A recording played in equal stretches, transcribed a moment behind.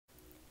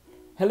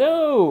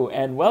Hello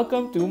and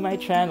welcome to my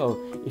channel.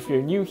 If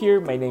you're new here,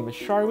 my name is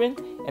Sharwin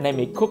and I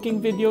make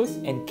cooking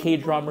videos and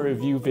K-drama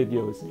review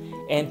videos.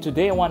 And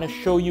today I want to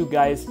show you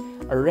guys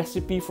a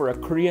recipe for a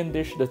Korean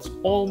dish that's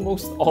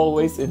almost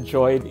always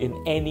enjoyed in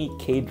any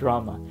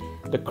K-drama.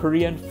 The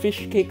Korean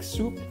fish cake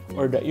soup,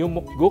 or the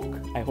Eomuk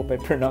Guk. I hope I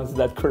pronounced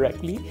that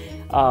correctly.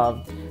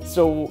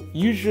 So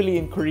usually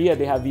in Korea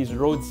they have these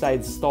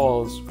roadside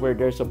stalls where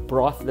there's a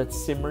broth that's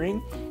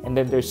simmering and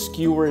then there's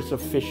skewers of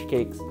fish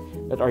cakes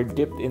that are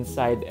dipped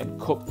inside and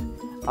cooked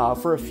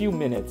for a few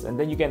minutes, and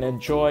then you can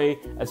enjoy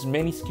as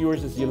many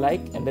skewers as you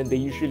like, and then they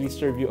usually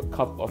serve you a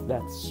cup of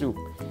that soup.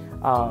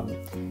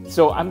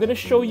 So I'm gonna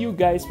show you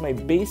guys my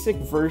basic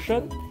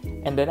version,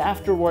 and then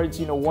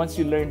afterwards, once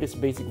you learn this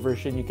basic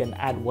version, you can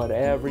add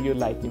whatever you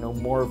like,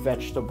 more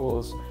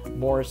vegetables,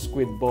 more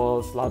squid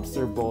balls,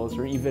 lobster balls,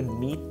 or even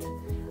meat.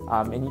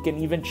 And you can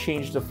even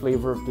change the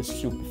flavor of the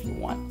soup if you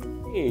want.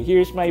 Okay,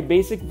 here's my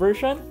basic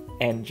version.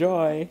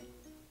 Enjoy!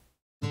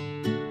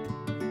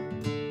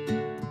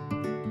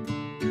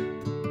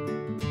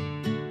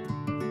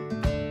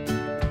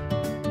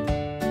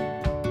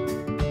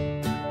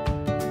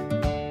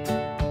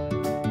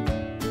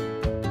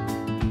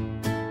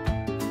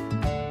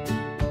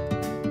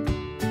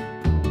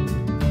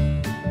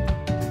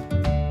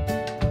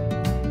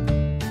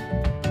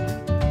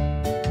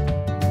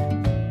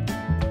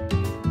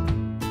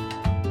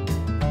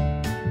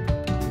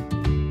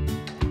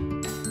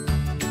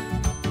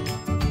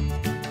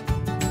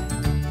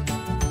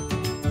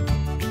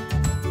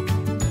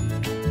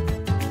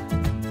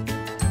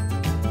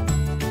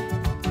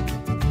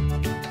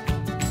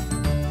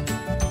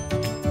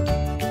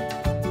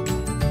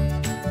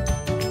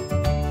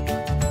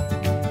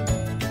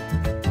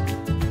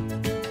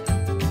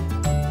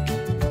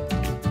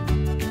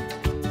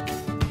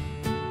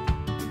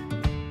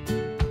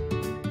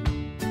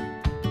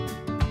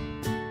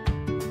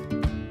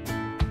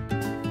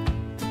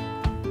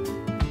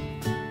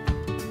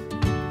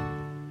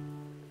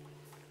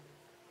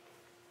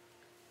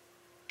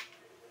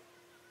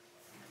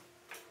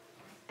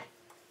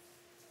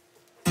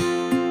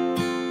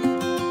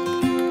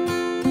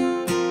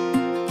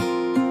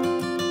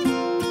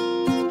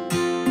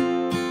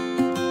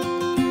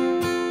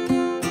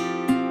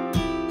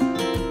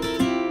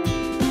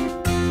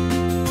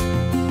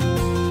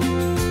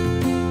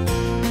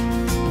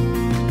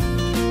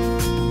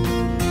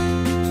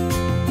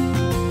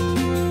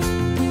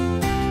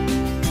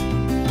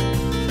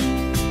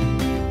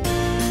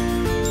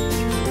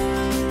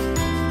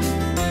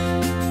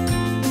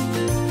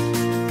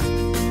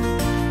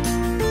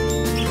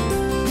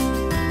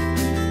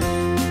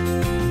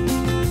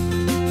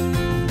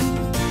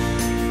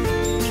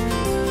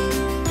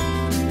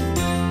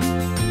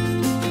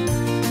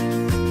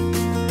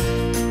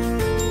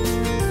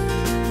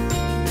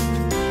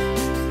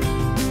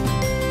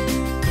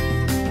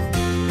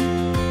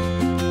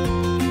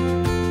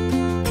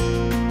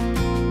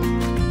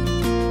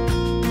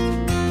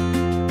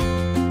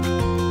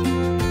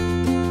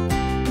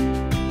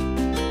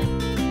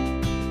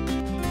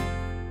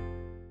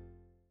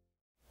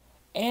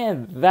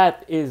 And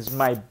that is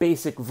my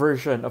basic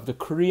version of the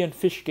Korean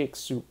fish cake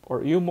soup,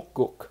 or Eomuk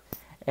Guk.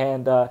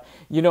 And I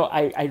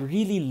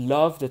really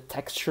love the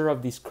texture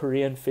of these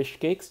Korean fish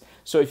cakes.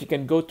 So if you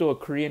can go to a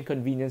Korean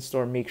convenience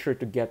store, make sure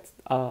to get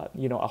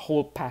a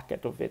whole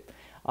packet of it.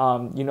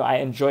 I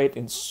enjoy it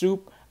in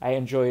soup. I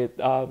enjoy it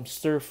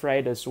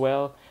stir-fried as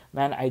well.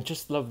 Man, I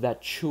just love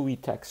that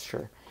chewy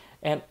texture.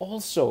 And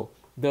also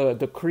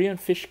the Korean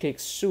fish cake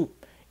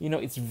soup,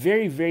 it's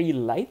very, very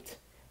light,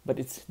 but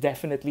it's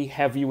definitely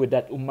heavy with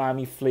that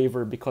umami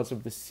flavor because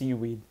of the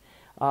seaweed.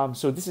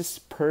 So this is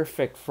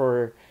perfect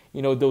for,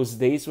 those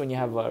days when you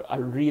have a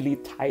really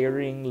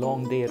tiring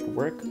long day at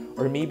work,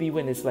 or maybe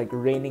when it's like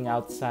raining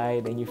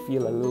outside and you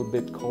feel a little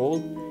bit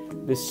cold.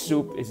 This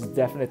soup is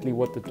definitely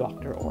what the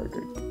doctor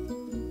ordered.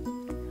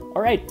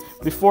 Alright,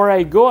 before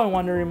I go, I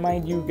want to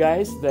remind you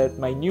guys that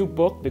my new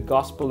book, The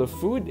Gospel of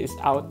Food, is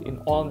out in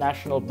all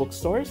national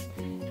bookstores.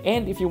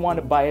 And if you want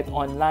to buy it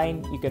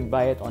online, you can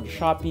buy it on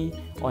Shopee,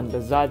 on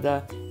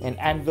Lazada, and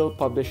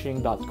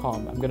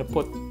anvilpublishing.com. I'm going to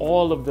put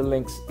all of the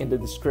links in the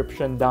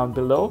description down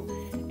below.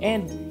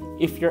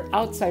 And if you're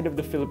outside of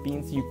the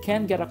Philippines, you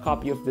can get a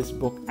copy of this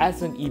book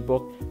as an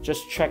ebook.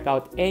 Just check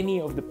out any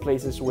of the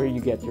places where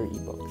you get your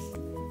ebooks.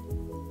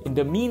 In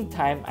the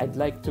meantime, I'd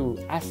like to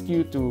ask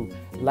you to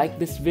like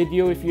this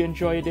video if you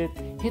enjoyed it.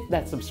 Hit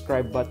that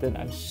subscribe button.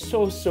 I'm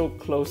so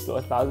close to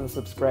 1,000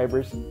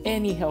 subscribers.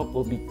 Any help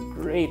will be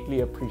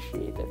greatly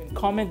appreciated.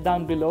 Comment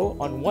down below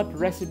on what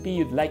recipe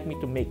you'd like me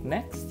to make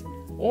next,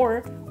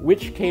 or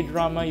which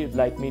K-drama you'd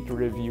like me to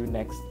review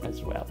next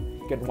as well.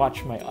 You can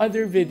watch my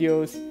other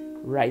videos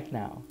right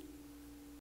now.